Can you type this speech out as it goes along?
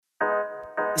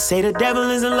Say the devil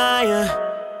is a liar.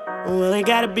 Well, it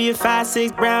gotta be a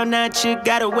 5'6" brown eyed chick.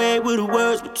 Got away with the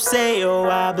words, what you say, oh,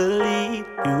 I believe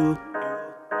you.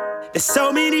 There's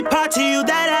so many parts of you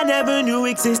that I never knew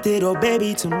existed, oh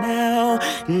baby, till now.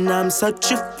 And I'm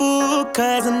such a fool,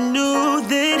 cause I knew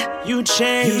that you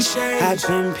changed. I've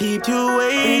been peeped your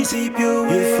ways.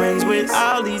 You're friends with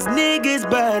all these niggas,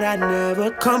 but I never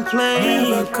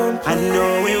complained. I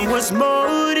know it was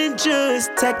more than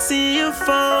just texting your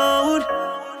phone.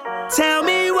 Tell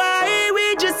me why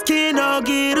we just can't all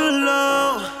get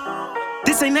along.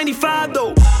 This ain't 95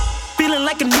 though. Feeling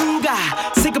like a new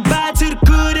guy. Say goodbye to the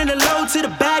good and hello to the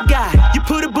bad guy. You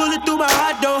put a bullet through my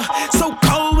heart though. So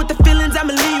cold with the feelings,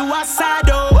 I'ma leave you outside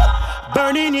though.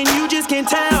 Burning and you just can't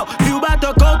tell. You about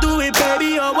to go through it,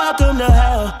 baby, or welcome to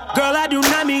hell. Girl, I do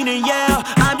not mean to yell.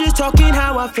 I'm just talking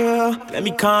how I feel. Let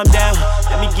me calm down,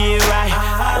 let me get right.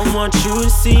 I don't want you to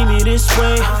see me this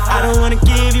way. I don't wanna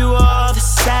give you all the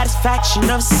satisfaction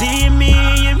of seeing me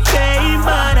in pain,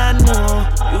 but I know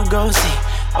you gon' see.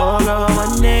 Oh girl,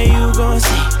 one day you gon'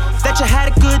 see that you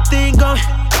had a good thing going.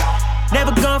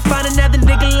 Never gonna find another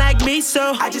nigga like me,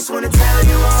 so I just wanna tell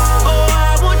you all. Oh,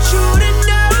 I want you to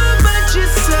know about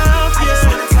yourself, yeah. I just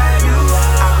wanna tell you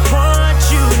all. I want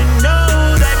you to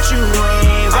know that you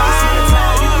ain't right. I just wanna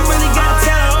tell you all. I really gotta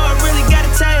tell you, I really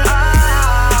gotta tell you all.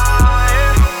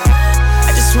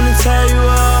 I just wanna tell you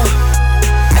all.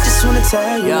 I just wanna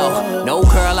tell you all. Yo, no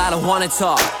girl, I don't wanna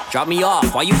talk. Drop me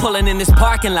off while you pulling in this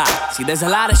parking lot. See, there's a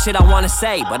lot of shit I wanna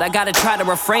say, but I gotta try to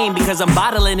refrain because I'm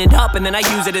bottling it up and then I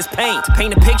use it as paint to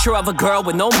paint a picture of a girl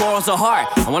with no morals or heart.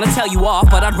 I wanna tell you off,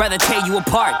 but I'd rather tear you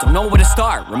apart. Don't know where to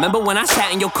start. Remember when I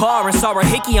sat in your car and saw a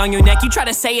hickey on your neck? You try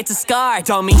to say it's a scar,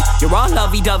 dummy. You're all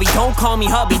lovey-dovey, don't call me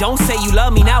hubby. Don't say you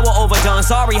love me, now we're overdone.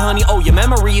 Sorry, honey, oh, your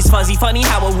memory is fuzzy. Funny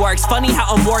how it works, funny how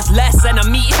I'm worth less than a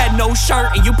meathead, no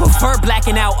shirt. And you prefer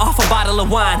blacking out off a bottle of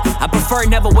wine. I prefer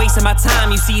never wasting my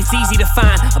time. You see, it's easy to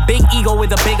find a big ego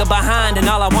with a bigger behind, and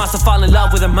all I want's to fall in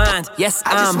love with a mind. Yes,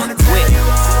 I'm with. Oh,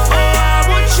 I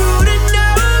want you to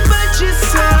know about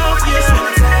yourself, yeah.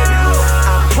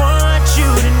 I want you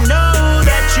to know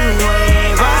that you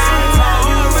ain't right.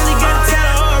 I really gotta tell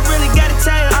you, I really gotta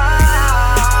tell you.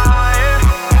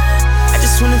 I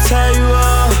just wanna tell you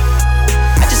all.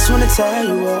 I just wanna tell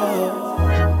you all.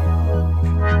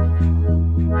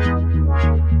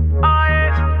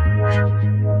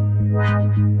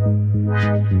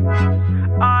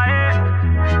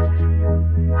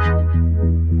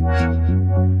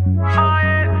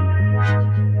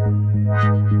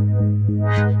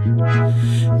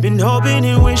 Been hoping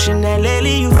and wishing that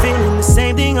lately you feeling the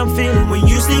same thing I'm feeling when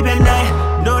you sleep at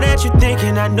night. Know that you're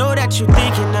thinking, I know that you're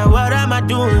thinking. Now what am I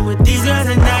doing with these girls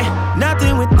at night?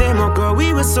 Nothing with them, oh girl,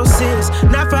 we were so serious.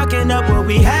 Not fucking up what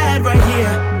we had right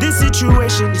here. This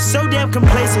situation is so damn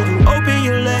complacent. You open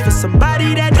your love for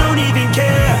somebody that don't even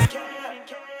care.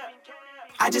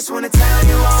 I just wanna tell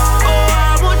you all. Oh,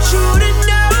 I want you to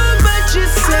know about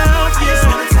yourself, yeah. I just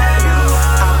wanna tell you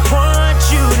all. I want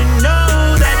you to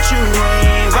know that you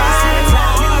ain't right.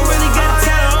 I really gotta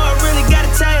tell you, I really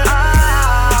gotta tell you.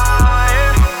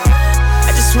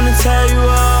 I just wanna tell you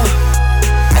all.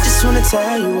 I just wanna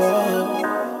tell you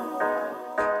all.